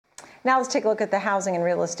Now let's take a look at the housing and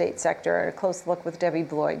real estate sector. A close look with Debbie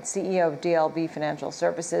Bloyd, CEO of DLB Financial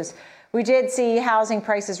Services. We did see housing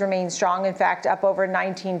prices remain strong, in fact, up over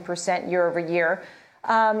 19% year over year.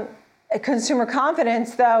 Consumer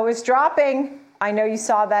confidence, though, is dropping. I know you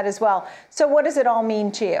saw that as well. So what does it all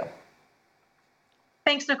mean to you?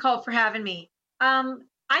 Thanks, Nicole, for having me.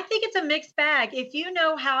 I think it's a mixed bag. If you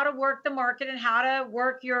know how to work the market and how to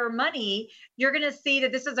work your money, you're going to see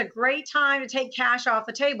that this is a great time to take cash off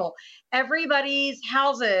the table. Everybody's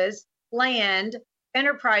houses, land,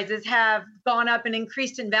 enterprises have gone up and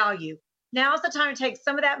increased in value. Now's the time to take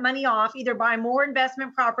some of that money off, either buy more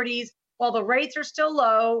investment properties while the rates are still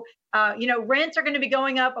low. Rents are going to be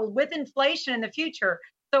going up with inflation in the future.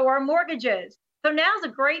 So are mortgages. So now's a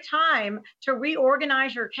great time to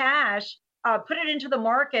reorganize your cash, put it into the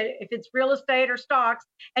market, if it's real estate or stocks,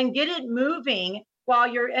 and get it moving while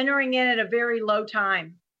you're entering in at a very low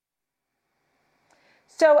time.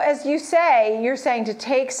 So as you say, you're saying to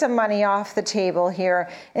take some money off the table here.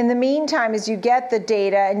 In the meantime, as you get the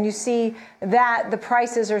data and you see that the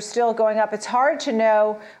prices are still going up, it's hard to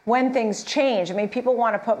know when things change. I mean, people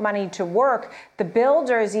want to put money to work. The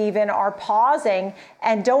builders even are pausing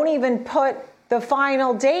and don't even put the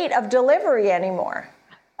final date of delivery anymore.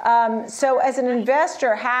 So as an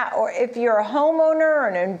investor, or if you're a homeowner or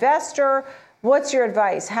an investor, what's your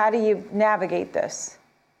advice? How do you navigate this?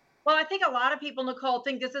 Well, I think a lot of people, Nicole,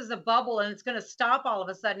 think this is a bubble and it's going to stop all of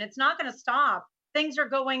a sudden. It's not going to stop. Things are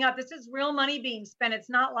going up. This is real money being spent.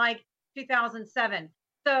 It's not like 2007.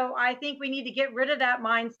 So I think we need to get rid of that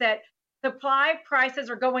mindset. Supply prices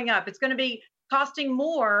are going up. It's going to be costing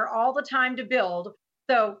more all the time to build.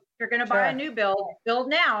 So if you're going to buy a new build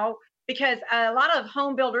now, because a lot of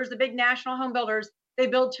home builders, the big national home builders, they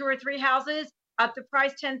build 2 or 3 houses, up the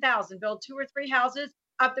price 10,000. Build 2 or 3 houses,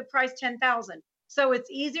 up the price 10,000. So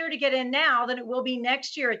it's easier to get in now than it will be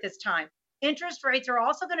next year at this time. Interest rates are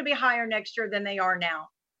also going to be higher next year than they are now.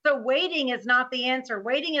 So waiting is not the answer.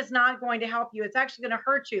 Waiting is not going to help you. It's actually going to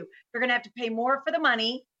hurt you. You're going to have to pay more for the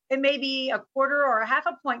money. It may be a quarter or a half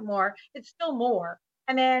a point more. It's still more.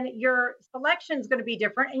 And then your selection is going to be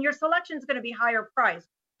different, and your selection is going to be higher priced.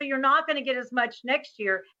 So you're not going to get as much next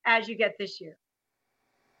year as you get this year.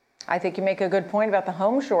 I think you make a good point about the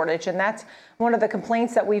home shortage, and that's one of the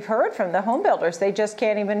complaints that we've heard from the home builders. They just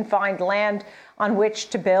can't even find land on which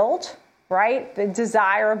to build, right? The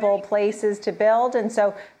desirable places to build, and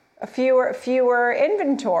so fewer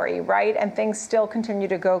inventory, right? And things still continue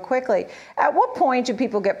to go quickly. At what point do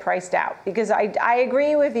people get priced out? Because I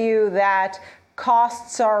agree with you that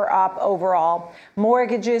costs are up overall.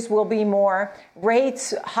 Mortgages will be more.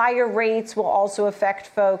 Higher rates will also affect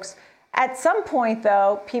folks. At some point,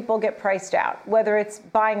 though, people get priced out, whether it's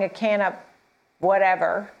buying a can of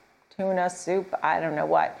whatever, tuna, soup, I don't know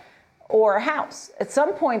what, or a house. At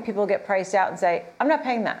some point, people get priced out and say, I'm not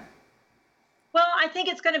paying that. Well, I think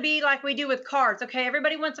it's going to be like we do with cars. Okay,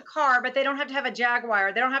 everybody wants a car, but they don't have to have a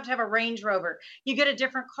Jaguar. They don't have to have a Range Rover. You get a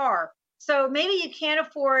different car. So maybe you can't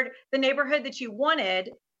afford the neighborhood that you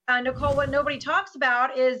wanted. Nicole, what nobody talks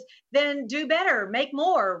about is then do better, make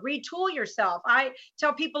more, retool yourself. I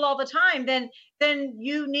tell people all the time, then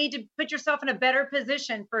you need to put yourself in a better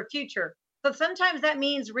position for future. So sometimes that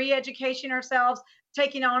means re-education ourselves,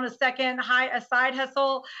 taking on a side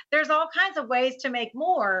hustle. There's all kinds of ways to make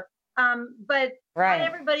more, but not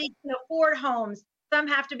everybody can afford homes. Some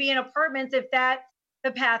have to be in apartments if that's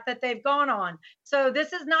the path that they've gone on. So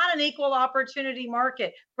this is not an equal opportunity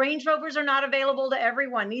market. Range Rovers are not available to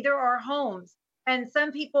everyone, neither are homes. And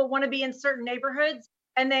some people want to be in certain neighborhoods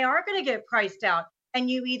and they are going to get priced out. And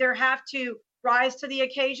you either have to rise to the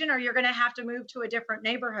occasion or you're going to have to move to a different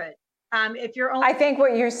neighborhood. If you're only— I think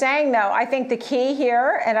what you're saying, though, I think the key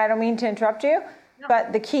here, and I don't mean to interrupt you,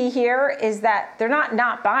 but the key here is that they're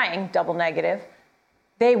not buying double negative.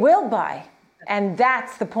 They will buy. And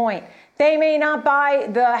that's the point. They may not buy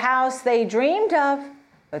the house they dreamed of,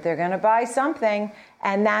 but they're going to buy something.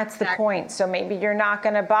 And that's the point. So maybe you're not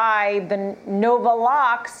going to buy the Nova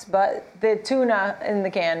Locks, but the tuna in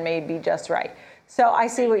the can may be just right. So I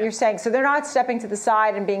see what you're saying. So they're not stepping to the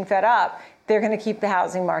side and being fed up. They're going to keep the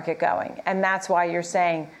housing market going. And that's why you're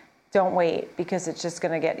saying don't wait, because it's just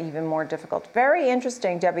going to get even more difficult. Very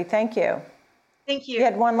interesting, Debbie. Thank you. Thank you. You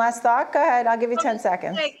had one last thought? Go ahead. I'll give you 10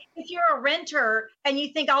 seconds. If you're a renter and you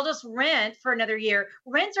think I'll just rent for another year,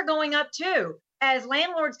 rents are going up too. As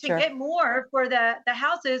landlords can get more for the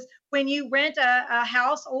houses, when you rent a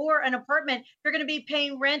house or an apartment, you're going to be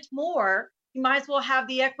paying rent more. You might as well have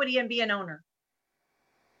the equity and be an owner.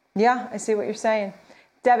 Yeah, I see what you're saying.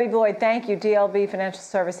 Debbie Bloyd, thank you. DLB Financial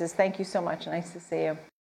Services, thank you so much. Nice to see you.